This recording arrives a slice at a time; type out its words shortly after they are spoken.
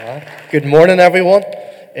Good morning, everyone.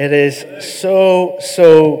 It is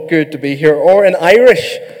so good to be here. Or in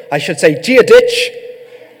Irish, I should say, Gia Ditch,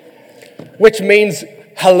 which means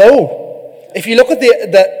hello. If you look at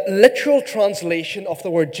the literal translation of the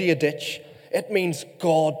word Gia Ditch, it means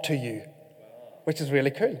God to you, which is really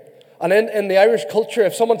cool. And in the Irish culture,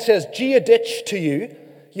 if someone says Gia Ditch to you,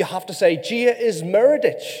 you have to say Gia is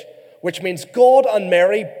Meredith, which means God and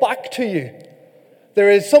Mary back to you. There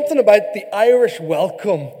is something about the Irish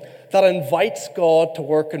welcome that invites God to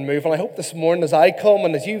work and move. And I hope this morning as I come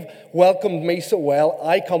and as you've welcomed me so well,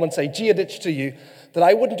 I come and say, Gia Ditch to you, that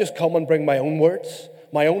I wouldn't just come and bring my own words,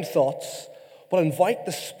 my own thoughts, but invite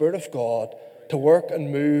the Spirit of God to work and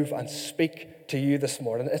move and speak to you this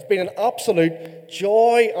morning. It's been an absolute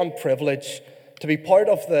joy and privilege to be part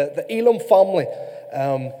of the Elim family.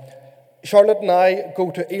 Charlotte and I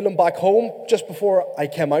go to Elim back home. Just before I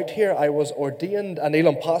came out here, I was ordained an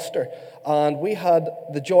Elim pastor, and we had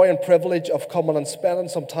the joy and privilege of coming and spending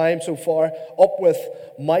some time so far up with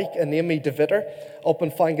Mike and Amy DeVitter up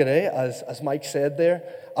in Fangaray, as Mike said there.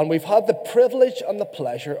 And we've had the privilege and the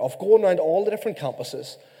pleasure of going around all the different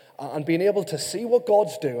campuses and being able to see what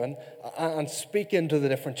God's doing and speak into the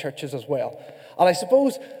different churches as well. And I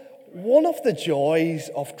suppose one of the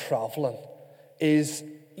joys of traveling is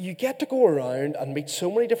you get to go around and meet so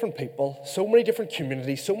many different people, so many different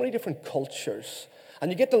communities, so many different cultures, and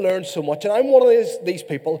you get to learn so much. And I'm one of these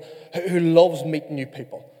people who loves meeting new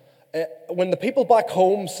people. When the people back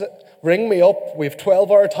home ring me up, we have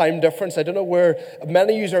 12-hour time difference. I don't know where,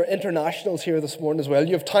 many of you are internationals here this morning as well.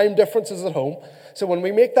 You have time differences at home. So when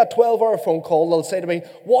we make that 12-hour phone call, they'll say to me,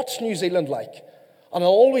 what's New Zealand like? And I'll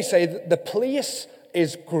always say that the place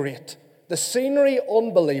is great. The scenery,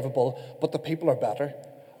 unbelievable, but the people are better.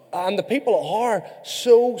 And the people are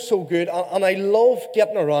so good. And I love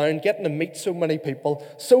getting around, getting to meet so many people.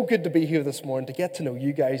 So good to be here this morning, to get to know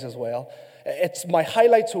you guys as well. It's my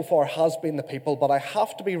highlight so far has been the people, but I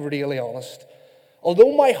have to be really honest.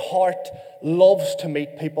 Although my heart loves to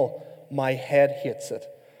meet people, my head hates it.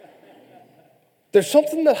 There's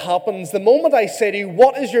something that happens the moment I say to you,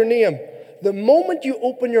 what is your name? The moment you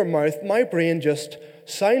open your mouth, my brain just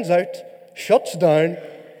sounds out, shuts down,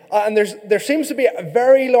 and there seems to be a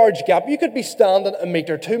very large gap. You could be standing a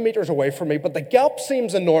meter, 2 meters away from me, but the gap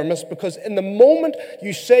seems enormous because in the moment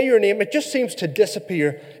you say your name, it just seems to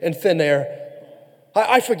disappear in thin air.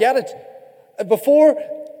 I forget it. Before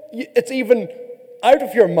it's even out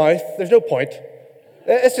of your mouth, there's no point.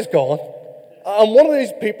 It's just gone. I'm one of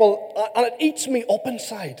these people, and it eats me up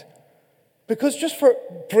inside. Because just for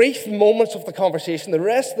brief moments of the conversation, the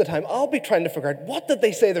rest of the time, I'll be trying to figure out, what did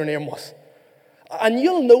they say their name was? And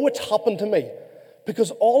you'll know it's happened to me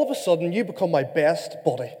because all of a sudden you become my best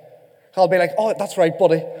buddy. I'll be like, oh, that's right,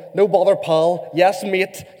 buddy. No bother, pal. Yes,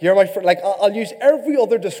 mate. You're my friend. Like, I'll use every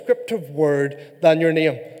other descriptive word than your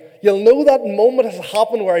name. You'll know that moment has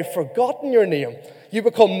happened where I've forgotten your name. You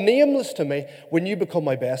become nameless to me when you become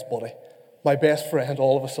my best buddy, my best friend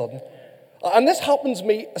all of a sudden. And this happens to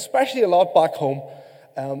me especially a lot back home.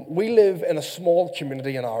 We live in a small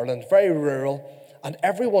community in Ireland, very rural, and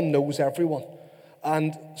everyone knows everyone.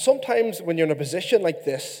 And sometimes when you're in a position like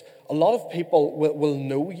this, a lot of people will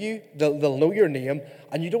know you, they'll know your name,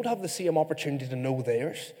 and you don't have the same opportunity to know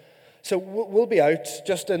theirs. So we'll be out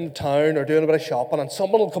just in town or doing a bit of shopping, and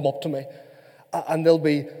someone will come up to me, and they'll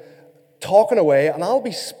be talking away, and I'll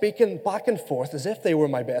be speaking back and forth as if they were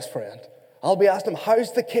my best friend. I'll be asking them,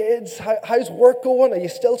 how's the kids? How's work going? Are you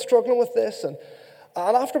still struggling with this? And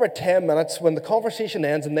after about 10 minutes, when the conversation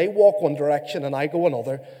ends and they walk one direction and I go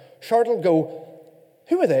another, Charlotte will go,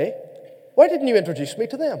 who are they? Why didn't you introduce me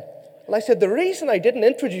to them? And I said, the reason I didn't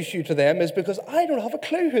introduce you to them is because I don't have a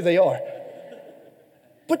clue who they are.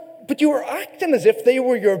 But you were acting as if they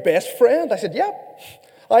were your best friend. I said, yeah,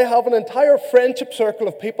 I have an entire friendship circle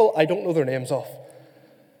of people I don't know their names of.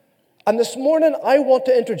 And this morning, I want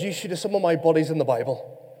to introduce you to some of my buddies in the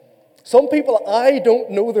Bible. Some people, I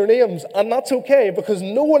don't know their names, and that's okay because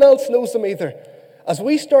no one else knows them either. As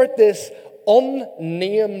we start this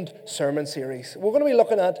unnamed sermon series, we're going to be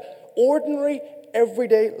looking at ordinary,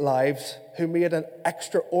 everyday lives who made an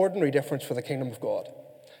extraordinary difference for the kingdom of God.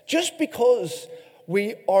 Just because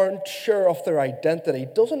we aren't sure of their identity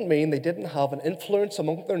doesn't mean they didn't have an influence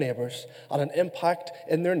among their neighbors and an impact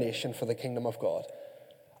in their nation for the kingdom of God.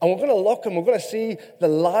 And we're going to look and we're going to see the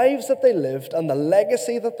lives that they lived and the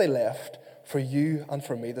legacy that they left for you and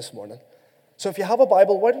for me this morning. So if you have a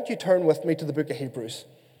Bible, why don't you turn with me to the book of Hebrews?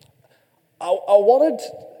 I wanted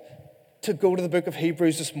to go to the book of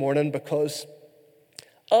Hebrews this morning because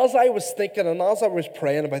as I was thinking and as I was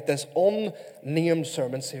praying about this unnamed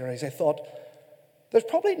sermon series, I thought, there's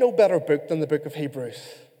probably no better book than the book of Hebrews.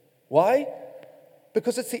 Why?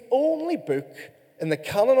 Because it's the only book in the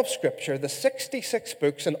canon of Scripture, the 66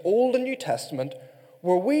 books in Old and New Testament,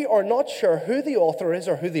 where we are not sure who the author is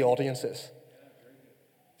or who the audience is.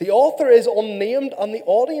 The author is unnamed and the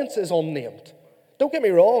audience is unnamed. Don't get me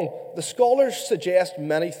wrong, the scholars suggest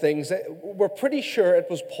many things. We're pretty sure it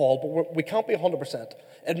was Paul, but we can't be 100%.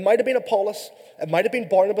 It might have been Apollos, it might have been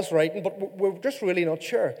Barnabas writing, but we're just really not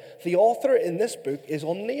sure. The author in this book is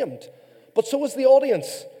unnamed, but so is the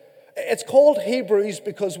audience. It's called Hebrews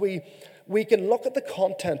because we can look at the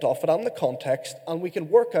content of it and the context, and we can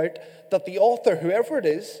work out that the author, whoever it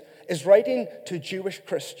is writing to Jewish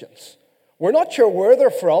Christians. We're not sure where they're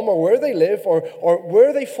from or where they live or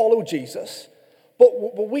where they follow Jesus,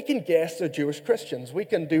 but we can guess they're Jewish Christians. We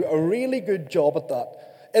can do a really good job at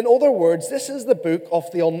that. In other words, this is the book of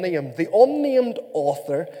the unnamed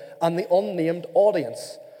author and the unnamed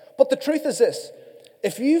audience. But the truth is this: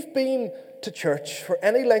 if you've been to church for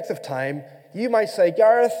any length of time, you might say,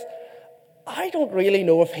 Gareth, I don't really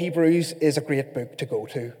know if Hebrews is a great book to go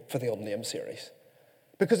to for the Unnamed series.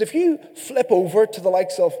 Because if you flip over to the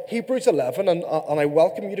likes of Hebrews 11, and I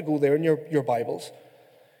welcome you to go there in your Bibles,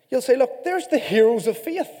 you'll say, look, there's the heroes of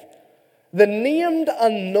faith. The named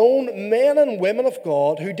and known men and women of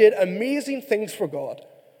God who did amazing things for God.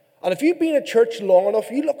 And if you've been at church long enough,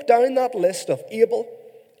 you look down that list of Abel,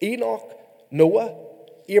 Enoch, Noah,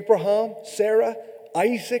 Abraham, Sarah,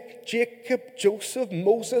 Isaac, Jacob, Joseph,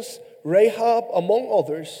 Moses, Rahab, among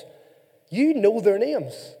others, you know their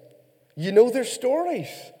names. You know their stories.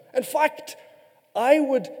 In fact, I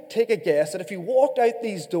would take a guess that if you walked out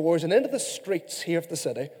these doors and into the streets here of the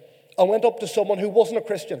city and went up to someone who wasn't a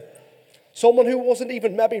Christian, someone who wasn't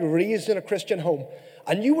even maybe raised in a Christian home,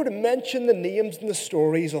 and you were to mention the names and the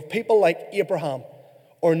stories of people like Abraham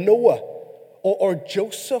or Noah or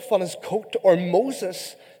Joseph on his coat or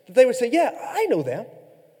Moses, they would say, yeah, I know them.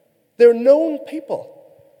 They're known people.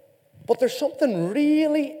 But there's something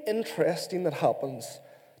really interesting that happens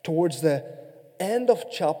towards the end of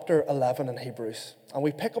chapter 11 in Hebrews. And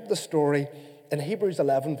we pick up the story in Hebrews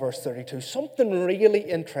 11, verse 32. Something really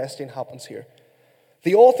interesting happens here.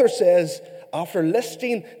 The author says, after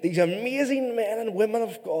listing these amazing men and women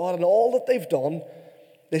of God and all that they've done,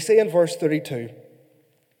 they say in verse 32,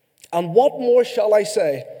 and what more shall I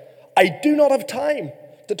say? I do not have time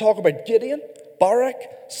to talk about Gideon, Barak,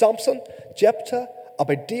 Samson, Jephthah,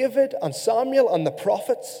 about David and Samuel and the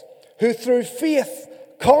prophets, who through faith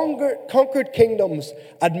conquered kingdoms,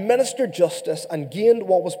 administered justice, and gained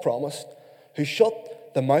what was promised, who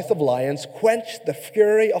shut the mouth of lions, quenched the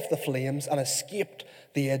fury of the flames, and escaped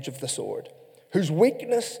the edge of the sword, whose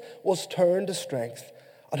weakness was turned to strength,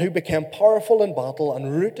 and who became powerful in battle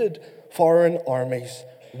and routed foreign armies.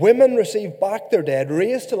 Women received back their dead,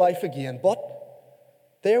 raised to life again, but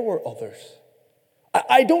there were others.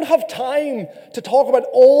 I don't have time to talk about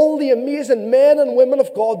all the amazing men and women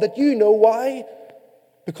of God that you know. Why?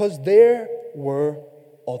 Because there were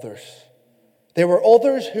others. There were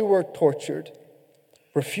others who were tortured,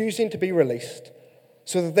 refusing to be released,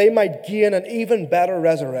 so that they might gain an even better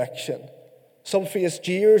resurrection. Some faced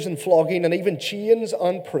jeers and flogging and even chains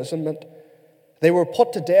and imprisonment. They were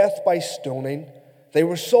put to death by stoning. They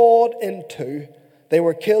were sawed in two. They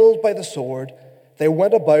were killed by the sword. They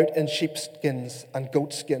went about in sheepskins and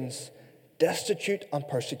goatskins, destitute and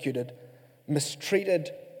persecuted,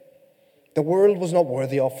 mistreated. The world was not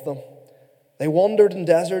worthy of them. They wandered in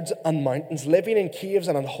deserts and mountains, living in caves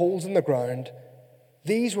and in holes in the ground.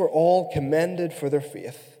 These were all commended for their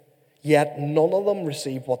faith, yet none of them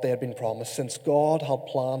received what they had been promised, since God had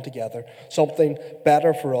planned together something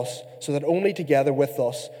better for us, so that only together with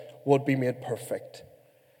us would be made perfect.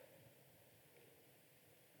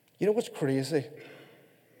 You know what's crazy?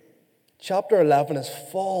 Chapter 11 is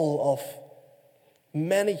full of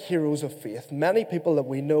many heroes of faith, many people that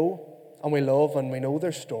we know and we love and we know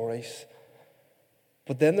their stories.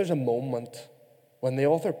 But then there's a moment when the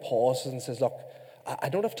author pauses and says, look, I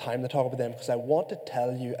don't have time to talk about them because I want to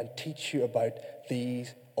tell you and teach you about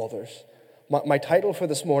these others. My title for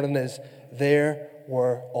this morning is There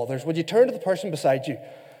Were Others. Would you turn to the person beside you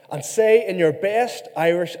and say in your best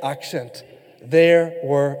Irish accent, there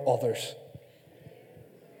were others.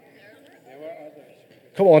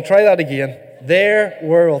 Come on, try that again. There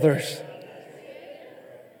were others.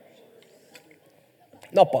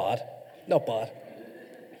 Not bad. Not bad.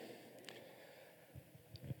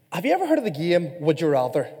 Have you ever heard of the game Would You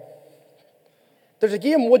Rather? There's a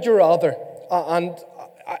game Would You Rather, and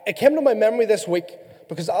it came to my memory this week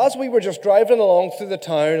because as we were just driving along through the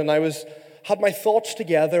town and I had my thoughts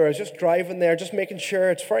together, I was just driving there, just making sure.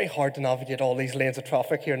 It's very hard to navigate all these lanes of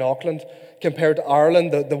traffic here in Auckland compared to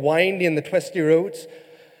Ireland, the windy and the twisty roads.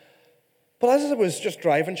 But as I was just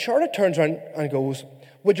driving, Charlotte turns around and goes,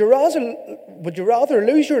 would you rather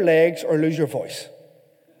lose your legs or lose your voice?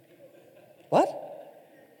 What?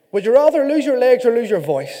 Would you rather lose your legs or lose your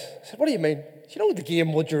voice? I said, what do you mean? You know the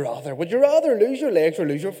game, would you rather? Would you rather lose your legs or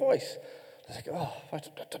lose your voice? I was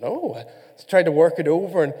like, I don't know. I tried to work it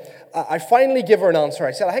over, and I finally give her an answer.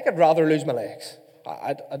 I said, I think I'd rather lose my legs.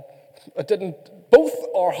 I didn't. Both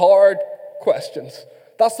are hard questions.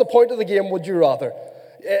 That's the point of the game, would you rather?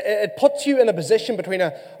 It puts you in a position between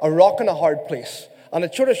a rock and a hard place. And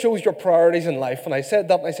it sort of shows your priorities in life. And I said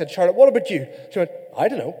that, and I said, Charlotte, what about you? She went, I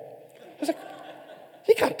don't know. I was like,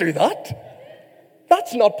 you can't do that.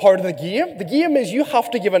 That's not part of the game. The game is you have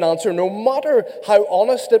to give an answer no matter how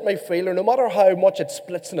honest it may feel or no matter how much it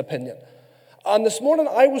splits an opinion. And this morning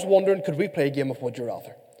I was wondering, could we play a game of Would You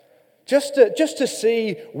Rather? Just to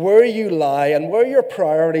see where you lie and where your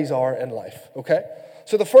priorities are in life, okay?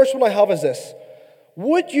 So the first one I have is this.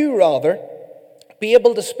 Would you rather be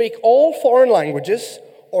able to speak all foreign languages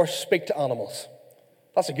or speak to animals?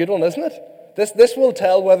 That's a good one, isn't it? This will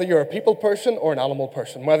tell whether you're a people person or an animal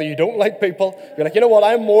person. Whether you don't like people, you're like, you know what,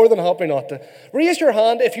 I'm more than happy not to. Raise your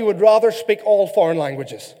hand if you would rather speak all foreign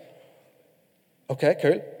languages. Okay,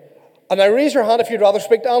 cool. And now raise your hand if you'd rather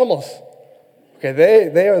speak to animals. Okay,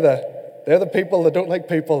 they're the people that don't like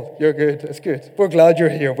people. You're good, it's good. We're glad you're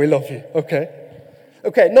here, we love you, okay?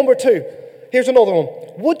 Okay, number 2. Here's another one.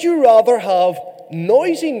 Would you rather have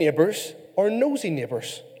noisy neighbors or nosy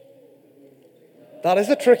neighbors? That is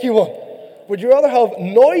a tricky one. Would you rather have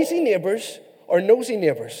noisy neighbors or nosy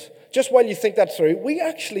neighbors? Just while you think that through, we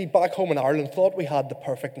actually back home in Ireland thought we had the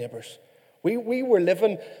perfect neighbors. We were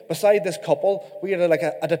living beside this couple. We had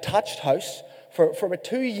a detached house for about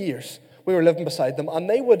 2 years. We were living beside them, and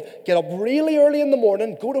they would get up really early in the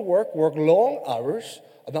morning, go to work long hours,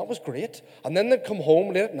 and that was great. And then they'd come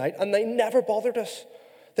home late at night, and they never bothered us.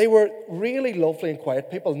 They were really lovely and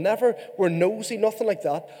quiet people, never were nosy, nothing like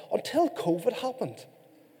that, until COVID happened.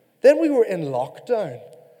 Then we were in lockdown,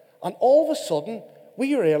 and all of a sudden,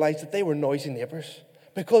 we realized that they were noisy neighbors.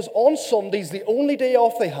 Because on Sundays, the only day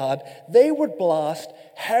off they had, they would blast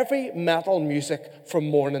heavy metal music from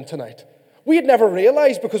morning to night. We had never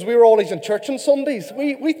realized because we were always in church on Sundays.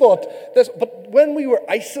 We thought this, but when we were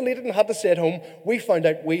isolated and had to stay at home, we found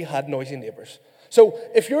out we had noisy neighbors. So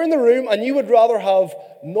if you're in the room and you would rather have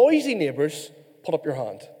noisy neighbors, put up your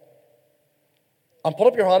hand. And put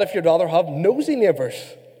up your hand if you'd rather have nosy neighbors.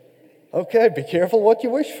 Okay, be careful what you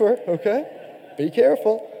wish for, okay? Be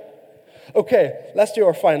careful. Okay, let's do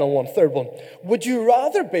our final one, third one. Would you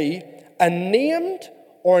rather be a named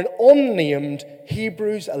or an unnamed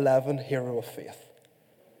Hebrews 11 hero of faith?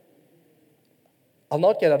 I'll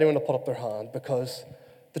not get anyone to put up their hand because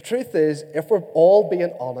the truth is, if we're all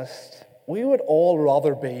being honest, we would all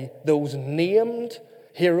rather be those named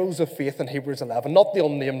heroes of faith in Hebrews 11, not the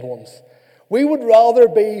unnamed ones. We would rather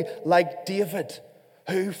be like David,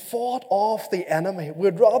 who fought off the enemy.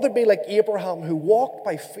 We'd rather be like Abraham, who walked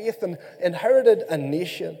by faith and inherited a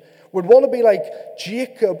nation. We'd want to be like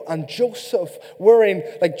Jacob and Joseph, wearing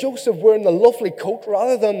the lovely coat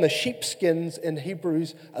rather than the sheepskins in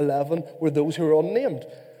Hebrews 11, were those who are unnamed.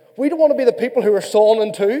 We don't want to be the people who are sawn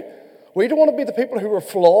in two. We don't want to be the people who were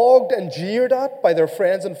flogged and jeered at by their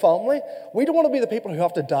friends and family. We don't want to be the people who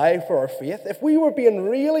have to die for our faith. If we were being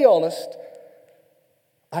really honest,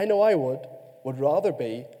 I know I would rather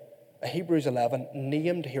be a Hebrews 11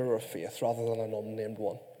 named hero of faith rather than an unnamed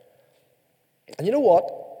one. And you know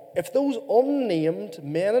what? If those unnamed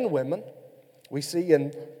men and women we see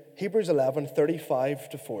in Hebrews 11, 35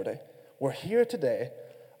 to 40, were here today,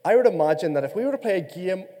 I would imagine that if we were to play a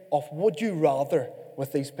game of would you rather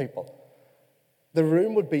with these people, the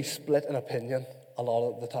room would be split in opinion a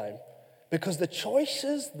lot of the time. Because the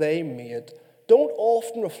choices they made don't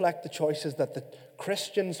often reflect the choices that the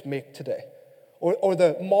Christians make today, or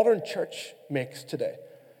the modern church makes today.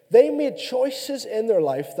 They made choices in their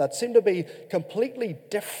life that seem to be completely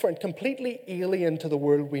different, completely alien to the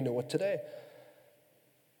world we know it today.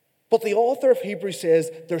 But the author of Hebrews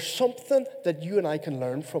says there's something that you and I can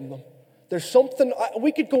learn from them. There's something,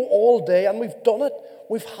 we could go all day, and we've done it.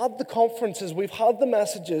 We've had the conferences, we've had the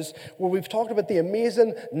messages where we've talked about the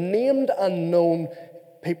amazing named and known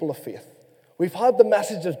people of faith. We've had the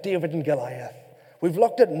message of David and Goliath. We've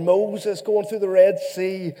looked at Moses going through the Red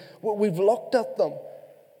Sea. We've looked at them.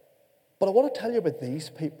 But I want to tell you about these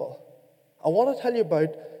people. I want to tell you about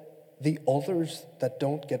the others that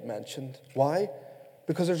don't get mentioned. Why?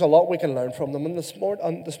 Because there's a lot we can learn from them. And this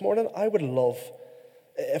morning, I would love,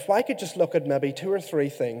 if I could just look at maybe two or three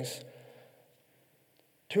things,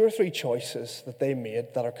 two or three choices that they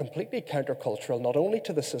made that are completely countercultural, not only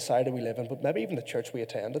to the society we live in, but maybe even the church we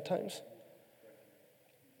attend at times.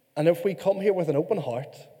 And if we come here with an open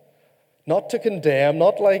heart, not to condemn,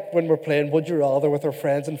 not like when we're playing Would You Rather with our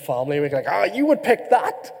friends and family, we're like, you would pick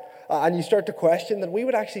that. And you start to question, that we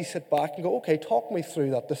would actually sit back and go, okay, talk me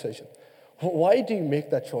through that decision. Why do you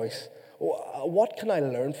make that choice? What can I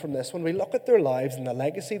learn from this? When we look at their lives and the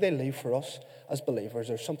legacy they leave for us as believers,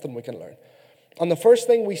 there's something we can learn. And the first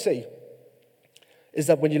thing we see is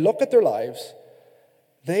that when you look at their lives,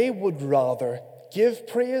 they would rather give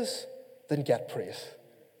praise than get praise.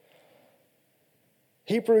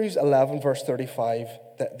 Hebrews 11, verse 35,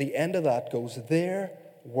 the end of that goes, there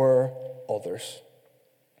were others.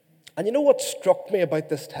 And you know what struck me about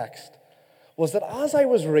this text was that as I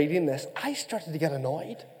was reading this, I started to get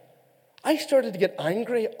annoyed. I started to get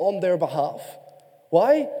angry on their behalf.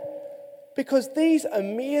 Why? Because these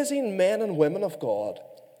amazing men and women of God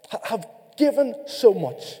have given so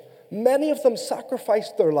much. Many of them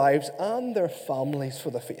sacrificed their lives and their families for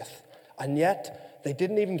the faith. And yet, they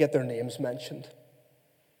didn't even get their names mentioned.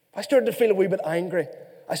 I started to feel a wee bit angry.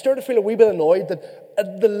 I started to feel a wee bit annoyed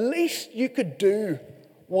that the least you could do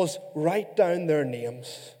was write down their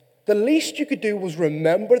names. The least you could do was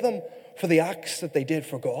remember them for the acts that they did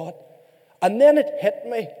for God. And then it hit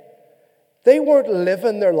me. They weren't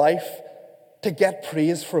living their life to get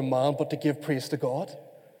praise from man, but to give praise to God.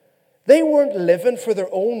 They weren't living for their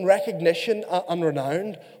own recognition and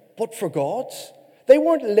renown, but for God's. They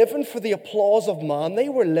weren't living for the applause of man. They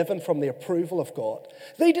were living from the approval of God.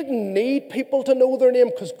 They didn't need people to know their name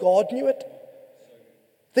because God knew it.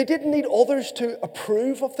 They didn't need others to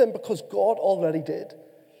approve of them because God already did.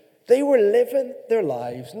 They were living their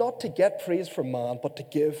lives not to get praise from man, but to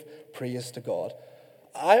give praise to God.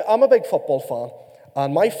 I'm a big football fan,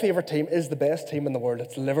 and my favourite team is the best team in the world.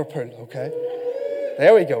 It's Liverpool, okay?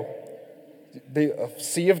 There we go. They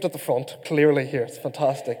saved at the front, clearly here. It's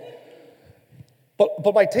fantastic.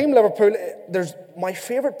 But my team, Liverpool, there's my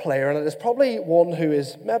favourite player, and it is probably one who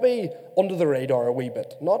is maybe under the radar a wee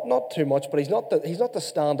bit. Not too much, but he's not the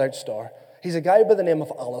standout star. He's a guy by the name of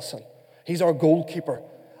Alisson. He's our goalkeeper.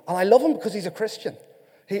 And I love him because he's a Christian.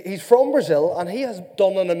 He's from Brazil, and he has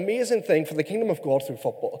done an amazing thing for the kingdom of God through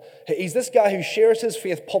football. He's this guy who shares his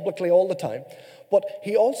faith publicly all the time. But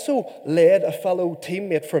he also led a fellow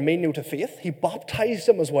teammate, Firmino, to faith. He baptized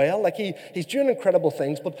him as well. He's doing incredible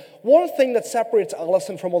things. But one thing that separates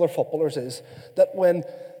Alisson from other footballers is that when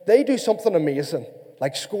they do something amazing,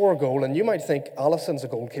 like score a goal, and you might think Alisson's a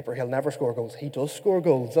goalkeeper, he'll never score goals. He does score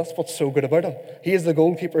goals. That's what's so good about him. He is the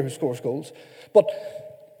goalkeeper who scores goals. But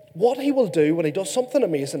what he will do when he does something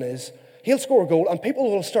amazing is he'll score a goal and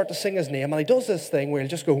people will start to sing his name, and he does this thing where he'll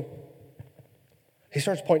just go, he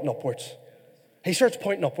starts pointing upwards. He starts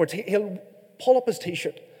pointing upwards. He'll pull up his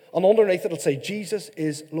t-shirt, and underneath it'll say, Jesus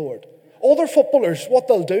is Lord. Other footballers, what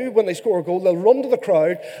they'll do when they score a goal, they'll run to the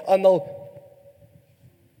crowd and they'll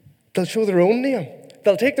show their own name.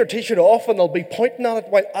 They'll take their t-shirt off and they'll be pointing at it,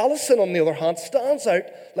 while Alisson, on the other hand, stands out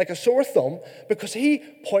like a sore thumb because he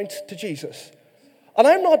points to Jesus. And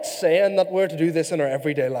I'm not saying that we're to do this in our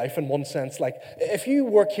everyday life in one sense. Like, if you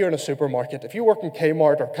work here in a supermarket, if you work in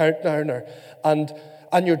Kmart or Countdown,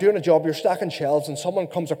 and you're doing a job, you're stacking shelves, and someone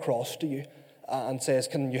comes across to you and says,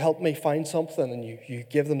 can you help me find something? And you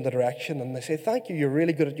give them the direction, and they say, thank you, you're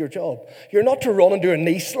really good at your job. You're not to run and do a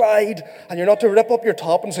knee slide, and you're not to rip up your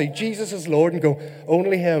top and say, Jesus is Lord, and go,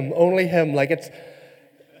 only him, only him.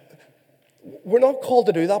 We're not called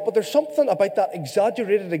to do that, but there's something about that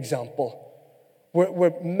exaggerated example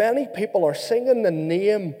where many people are singing the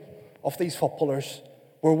name of these footballers,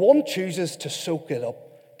 where one chooses to soak it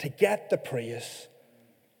up, to get the praise,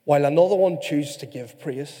 while another one chooses to give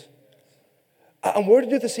praise. And we're to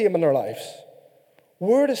do the same in our lives.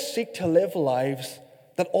 We're to seek to live lives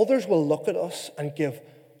that others will look at us and give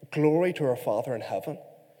glory to our Father in heaven,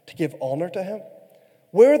 to give honor to him.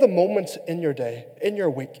 Where are the moments in your day, in your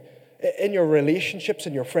week, in your relationships,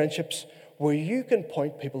 in your friendships, where you can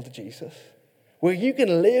point people to Jesus? Where you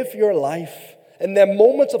can live your life in the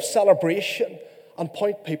moments of celebration and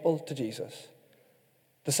point people to Jesus?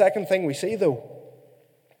 The second thing we see, though,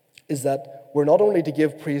 is that we're not only to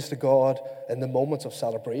give praise to God in the moments of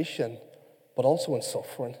celebration, but also in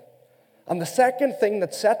suffering. And the second thing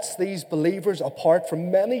that sets these believers apart from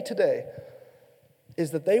many today is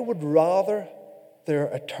that they would rather their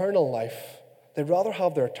eternal life, they'd rather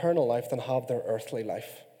have their eternal life than have their earthly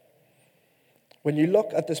life. When you look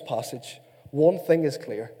at this passage, one thing is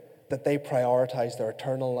clear, that they prioritize their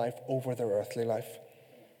eternal life over their earthly life.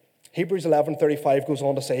 Hebrews 11:35 goes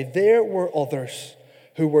on to say, there were others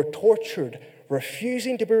who were tortured,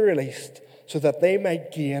 refusing to be released, so that they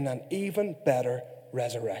might gain an even better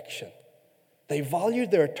resurrection. They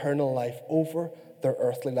valued their eternal life over their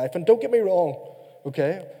earthly life. And don't get me wrong,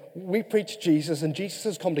 okay? We preach Jesus, and Jesus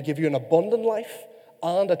has come to give you an abundant life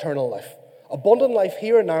and eternal life. Abundant life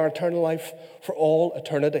here and now, eternal life for all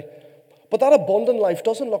eternity. But that abundant life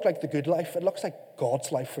doesn't look like the good life. It looks like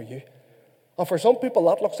God's life for you. And for some people,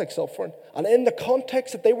 that looks like suffering. And in the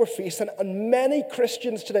context that they were facing, and many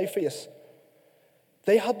Christians today face,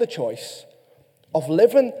 they had the choice of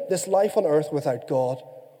living this life on earth without God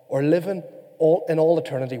or living in all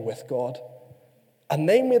eternity with God. And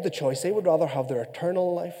they made the choice. They would rather have their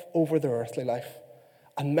eternal life over their earthly life.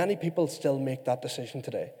 And many people still make that decision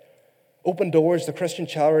today. Open Doors, the Christian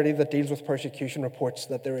charity that deals with persecution, reports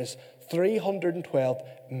that there is 312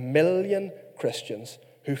 million Christians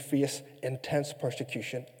who face intense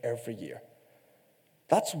persecution every year.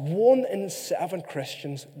 That's 1 in 7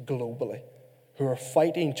 Christians globally who are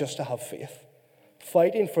fighting just to have faith,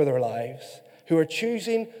 fighting for their lives, who are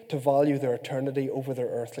choosing to value their eternity over their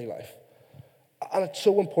earthly life. And it's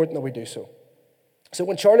so important that we do so. So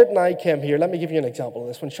when Charlotte and I came here, let me give you an example of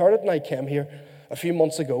this. When Charlotte and I came here a few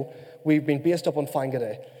months ago, we've been based up on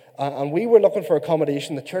Whangarei, and we were looking for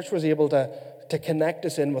accommodation. The church was able to connect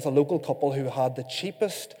us in with a local couple who had the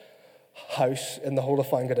cheapest house in the whole of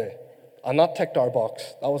Whangarei. And that ticked our box.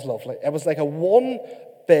 That was lovely. It was like a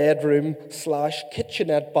 1-bedroom /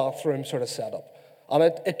 kitchenette bathroom sort of setup. And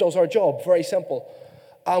it does our job, very simple.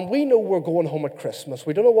 And we know we're going home at Christmas.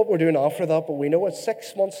 We don't know what we're doing after that, but we know in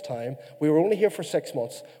 6 months' time, we were only here for 6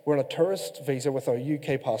 months, we're on a tourist visa with our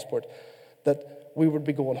UK passport, that we would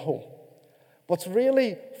be going home. What's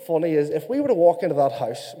really funny is if we were to walk into that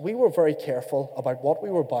house, we were very careful about what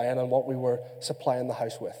we were buying and what we were supplying the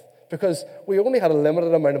house with. Because we only had a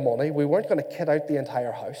limited amount of money. We weren't going to kit out the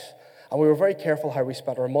entire house. And we were very careful how we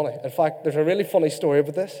spent our money. In fact, there's a really funny story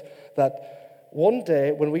about this, that one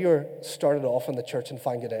day when we were started off in the church in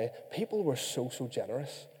Whangarei, people were so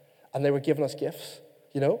generous. And they were giving us gifts,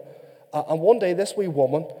 you know. And one day this wee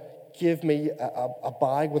woman gave me a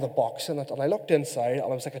bag with a box in it. And I looked inside and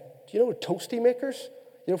I was like, toasty makers?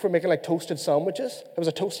 You know, for making like toasted sandwiches? It was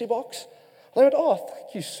a toasty box. And I went, oh,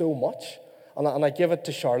 thank you so much. And I give it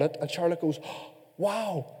to Charlotte, and Charlotte goes, oh,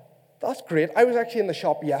 wow, that's great. I was actually in the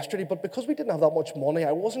shop yesterday, but because we didn't have that much money,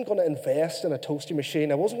 I wasn't going to invest in a toasty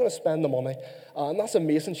machine. I wasn't going to spend the money. And that's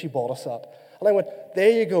amazing she bought us that. And I went,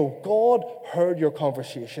 there you go. God heard your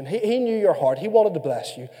conversation. He knew your heart. He wanted to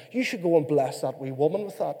bless you. You should go and bless that wee woman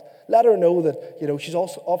with that. Let her know that, she's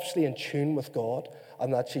also obviously in tune with God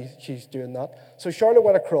and that she's doing that. So Charlotte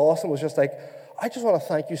went across and was just like, I just want to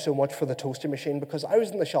thank you so much for the toasty machine because I was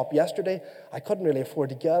in the shop yesterday. I couldn't really afford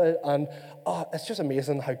to get it. And it's just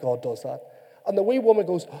amazing how God does that. And the wee woman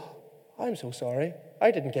goes, oh, I'm so sorry. I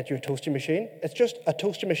didn't get you a toasty machine. It's just a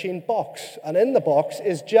toasty machine box. And in the box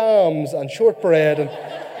is jams and shortbread. And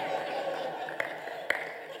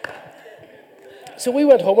so we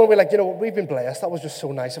went home and we were like, we've been blessed. That was just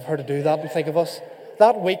so nice of her to do that and think of us.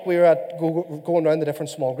 That week we were going around the different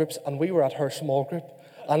small groups and we were at her small group.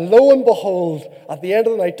 And lo and behold, at the end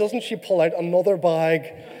of the night, doesn't she pull out another bag?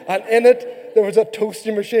 And in it, there was a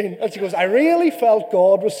toasty machine. And she goes, I really felt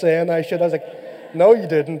God was saying I should. I was like, no, you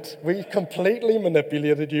didn't. We completely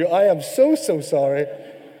manipulated you. I am so sorry.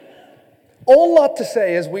 All that to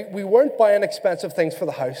say is we weren't buying expensive things for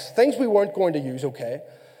the house, things we weren't going to use, okay?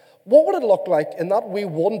 What would it look like in that wee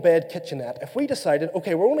 1-bed kitchenette if we decided,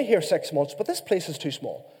 okay, we're only here 6 months, but this place is too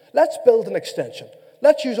small. Let's build an extension.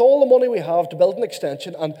 Let's use all the money we have to build an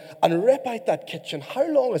extension and rip out that kitchen. How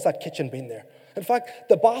long has that kitchen been there? In fact,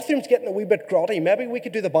 the bathroom's getting a wee bit grotty. Maybe we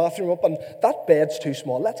could do the bathroom up and that bed's too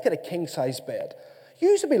small. Let's get a king-size bed. You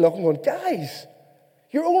used to be looking going, guys,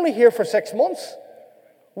 you're only here for 6 months.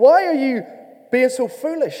 Why are you being so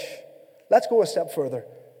foolish? Let's go a step further.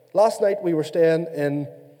 Last night we were staying in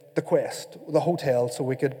the Quest, the hotel, so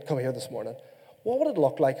we could come here this morning. What would it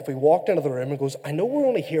look like if we walked into the room and goes, I know we're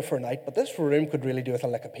only here for a night, but this room could really do with a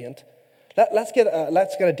lick of paint. Let's get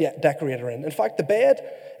a decorator in. In fact, the bed,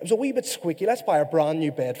 it was a wee bit squeaky. Let's buy a brand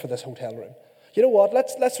new bed for this hotel room. You know what?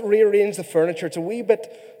 Let's rearrange the furniture. It's a wee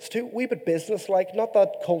bit business-like, not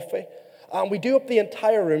that comfy. And we do up the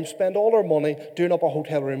entire room, spend all our money doing up a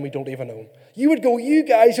hotel room we don't even own. You would go, you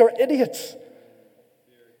guys are idiots.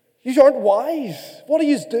 You aren't wise. What are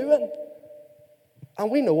you doing? And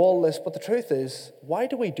we know all this, but the truth is, why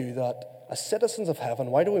do we do that as citizens of heaven?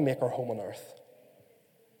 Why do we make our home on earth?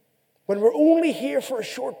 When we're only here for a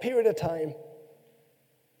short period of time,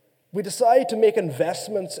 we decide to make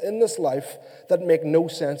investments in this life that make no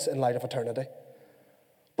sense in light of eternity.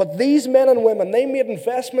 But these men and women, they made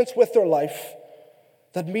investments with their life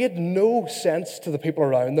that made no sense to the people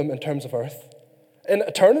around them in terms of earth. In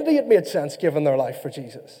eternity, it made sense given their life for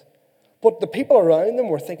Jesus. But the people around them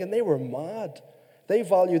were thinking they were mad. They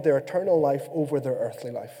valued their eternal life over their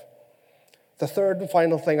earthly life. The third and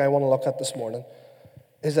final thing I want to look at this morning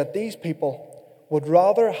is that these people would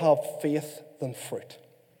rather have faith than fruit.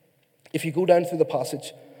 If you go down through the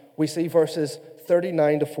passage, we see verses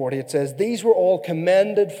 39 to 40. It says, these were all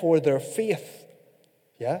commended for their faith.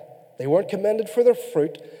 Yeah? They weren't commended for their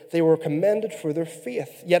fruit. They were commended for their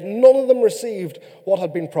faith. Yet none of them received what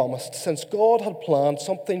had been promised, since God had planned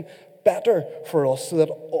something better for us, so that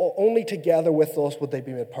only together with us would they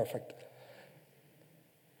be made perfect.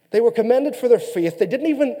 They were commended for their faith. They didn't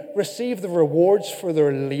even receive the rewards for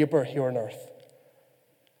their labor here on earth.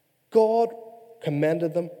 God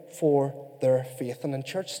commended them for their faith. And in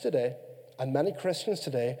church today, and many Christians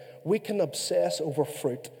today, we can obsess over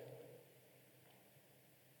fruit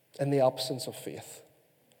in the absence of faith.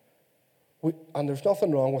 And there's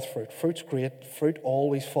nothing wrong with fruit. Fruit's great. Fruit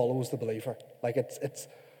always follows the believer. Like it's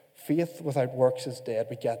faith without works is dead.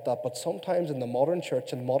 We get that. But sometimes in the modern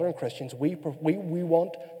church and modern Christians, we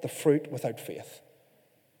want the fruit without faith.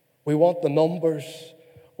 We want the numbers.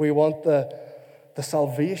 We want the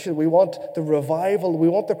salvation. We want the revival. We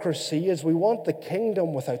want the crusades. We want the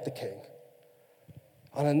kingdom without the king.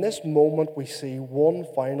 And in this moment, we see one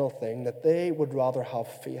final thing, that they would rather have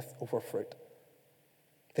faith over fruit.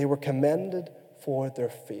 They were commended for their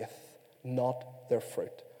faith, not their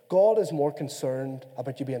fruit. God is more concerned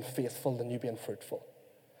about you being faithful than you being fruitful.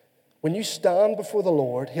 When you stand before the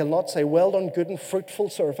Lord, he'll not say, well done, good and fruitful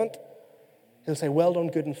servant. He'll say, well done,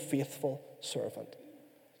 good and faithful servant.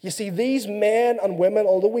 You see, these men and women,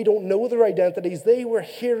 although we don't know their identities, they were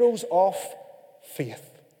heroes of faith,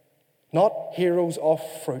 not heroes of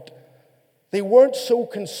fruit. They weren't so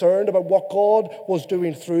concerned about what God was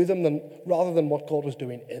doing through them rather than what God was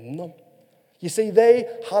doing in them. You see, they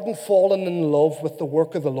hadn't fallen in love with the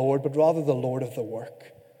work of the Lord, but rather the Lord of the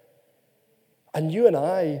work. And you and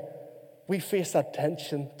I, we face that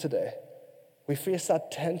tension today. We face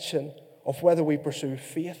that tension of whether we pursue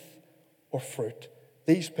faith or fruit.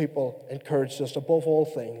 These people encouraged us above all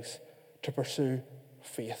things to pursue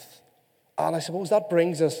faith. And I suppose that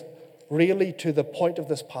brings us really to the point of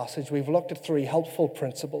this passage. We've looked at 3 helpful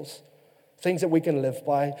principles, things that we can live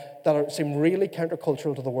by that seem really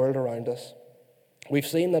countercultural to the world around us. We've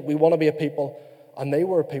seen that we want to be a people, and they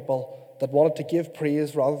were a people that wanted to give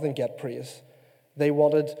praise rather than get praise. They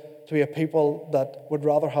wanted to be a people that would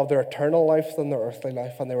rather have their eternal life than their earthly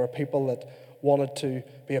life, and they were a people that wanted to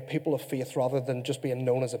be a people of faith rather than just being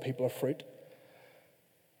known as a people of fruit.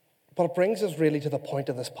 But it brings us really to the point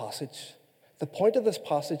of this passage. The point of this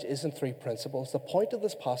passage isn't 3 principles. The point of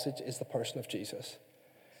this passage is the person of Jesus.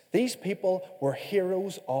 These people were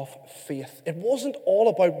heroes of faith. It wasn't all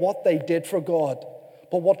about what they did for God,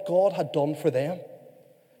 but what God had done for them.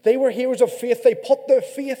 They were heroes of faith. They put their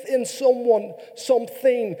faith in someone,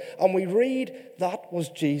 something, and we read that was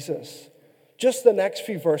Jesus. Just the next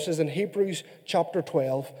few verses in Hebrews chapter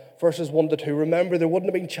 12, verses 1 to 2. Remember, there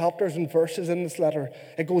wouldn't have been chapters and verses in this letter.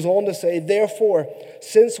 It goes on to say, therefore,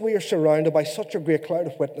 since we are surrounded by such a great cloud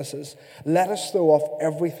of witnesses, let us throw off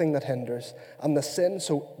everything that hinders and the sin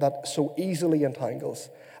that so easily entangles.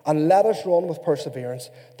 And let us run with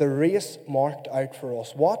perseverance the race marked out for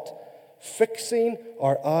us. What? Fixing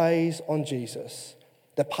our eyes on Jesus,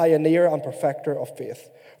 the pioneer and perfecter of faith.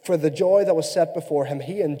 For the joy that was set before him,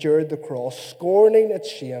 he endured the cross, scorning its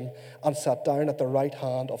shame, and sat down at the right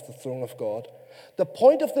hand of the throne of God. The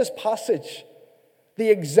point of this passage, the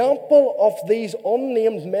example of these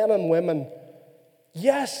unnamed men and women,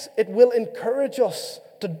 yes, it will encourage us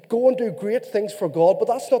to go and do great things for God, but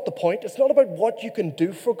that's not the point. It's not about what you can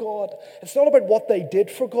do for God. It's not about what they did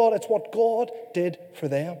for God. It's what God did for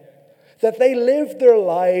them. That they lived their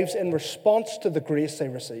lives in response to the grace they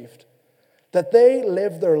received. That they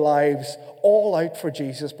lived their lives all out for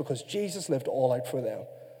Jesus because Jesus lived all out for them.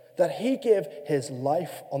 That he gave his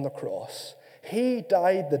life on the cross. He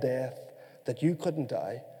died the death that you couldn't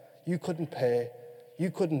die, you couldn't pay,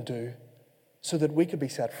 you couldn't do, so that we could be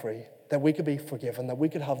set free, that we could be forgiven, that we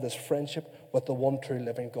could have this friendship with the one true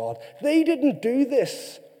living God. They didn't do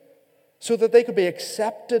this so that they could be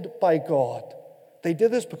accepted by God. They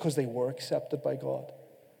did this because they were accepted by God.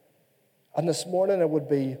 And this morning it would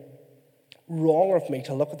be wrong of me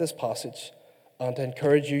to look at this passage and to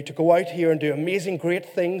encourage you to go out here and do amazing, great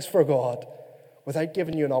things for God without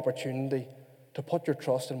giving you an opportunity to put your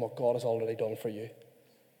trust in what God has already done for you.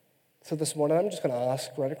 So this morning, I'm just going to ask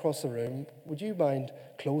right across the room, would you mind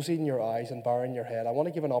closing your eyes and bowing your head? I want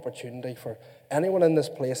to give an opportunity for anyone in this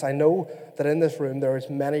place. I know that in this room there is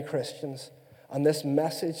many Christians, and this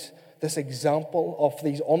message, this example of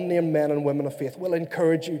these unnamed men and women of faith will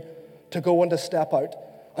encourage you to go and to step out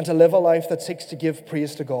and to live a life that seeks to give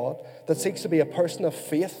praise to God, that seeks to be a person of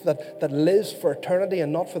faith that lives for eternity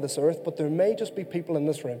and not for this earth. But there may just be people in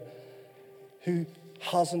this room who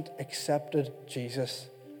hasn't accepted Jesus,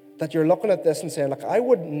 that you're looking at this and saying, look, I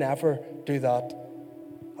would never do that.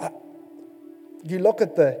 You look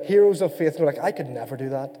at the heroes of faith and you're like, I could never do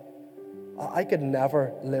that. I could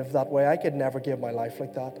never live that way. I could never give my life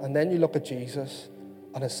like that. And then you look at Jesus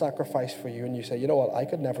and his sacrifice for you and you say, you know what, I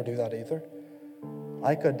could never do that either.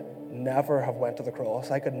 I could never have went to the cross.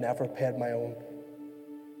 I could never paid my own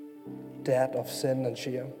debt of sin and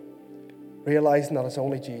shame. Realizing that it's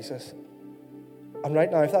only Jesus. And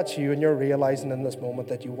right now, if that's you and you're realizing in this moment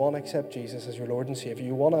that you want to accept Jesus as your Lord and Savior,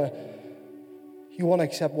 you want to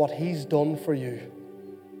accept what he's done for you,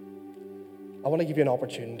 I want to give you an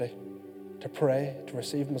opportunity to pray, to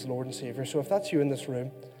receive him as Lord and Savior. So if that's you in this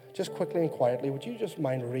room, just quickly and quietly, would you just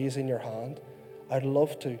mind raising your hand? I'd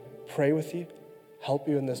love to pray with you, help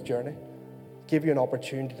you in this journey, give you an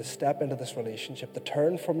opportunity to step into this relationship, to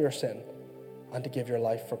turn from your sin and to give your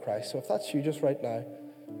life for Christ. So if that's you just right now,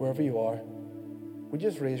 wherever you are, would you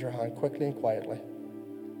just raise your hand quickly and quietly,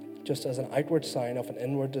 just as an outward sign of an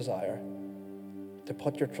inward desire to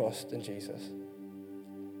put your trust in Jesus.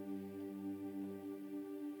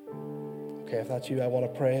 Okay, if that's you, I want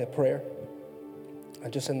to pray a prayer.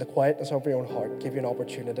 And just in the quietness of your own heart, give you an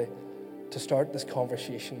opportunity to start this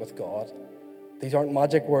conversation with God. These aren't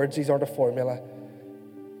magic words. These aren't a formula.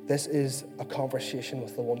 This is a conversation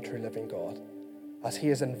with the one true living God. As he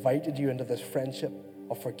has invited you into this friendship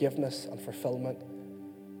of forgiveness and fulfillment,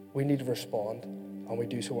 we need to respond, and we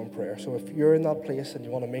do so in prayer. So if you're in that place and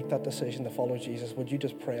you want to make that decision to follow Jesus, would you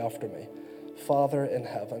just pray after me? Father in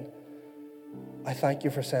heaven, I thank you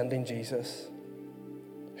for sending Jesus,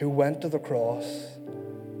 who went to the cross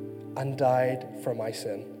and died for my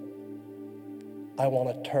sin. I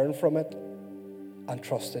want to turn from it and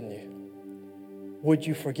trust in you. Would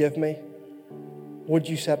you forgive me? Would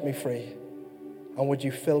you set me free? And would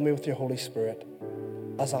you fill me with your Holy Spirit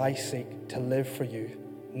as I seek to live for you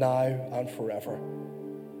now and forever?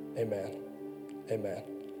 Amen. Amen.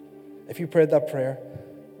 If you prayed that prayer,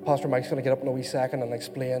 Pastor Mike's going to get up in a wee second and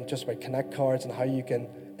explain just about Connect cards and how you can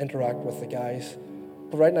interact with the guys.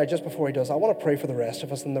 But right now, just before he does, I want to pray for the rest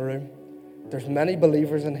of us in the room. There's many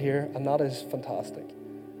believers in here, and that is fantastic.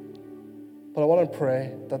 But I want to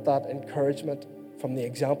pray that that encouragement from the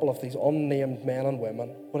example of these unnamed men and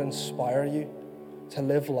women would inspire you to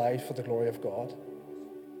live life for the glory of God.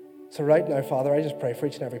 So right now, Father, I just pray for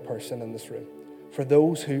each and every person in this room, for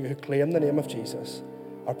those who claim the name of Jesus.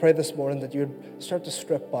 I pray this morning that you would start to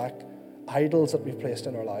strip back idols that we've placed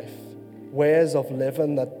in our life, ways of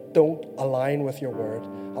living that don't align with your word.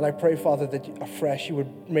 And I pray, Father, that afresh you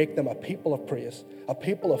would make them a people of praise, a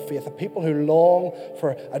people of faith, a people who long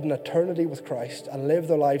for an eternity with Christ and live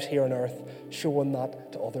their lives here on earth, showing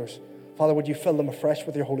that to others. Father, would you fill them afresh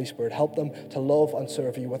with your Holy Spirit? Help them to love and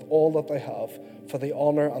serve you with all that they have for the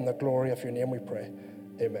honor and the glory of your name, we pray.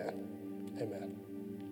 Amen. Amen.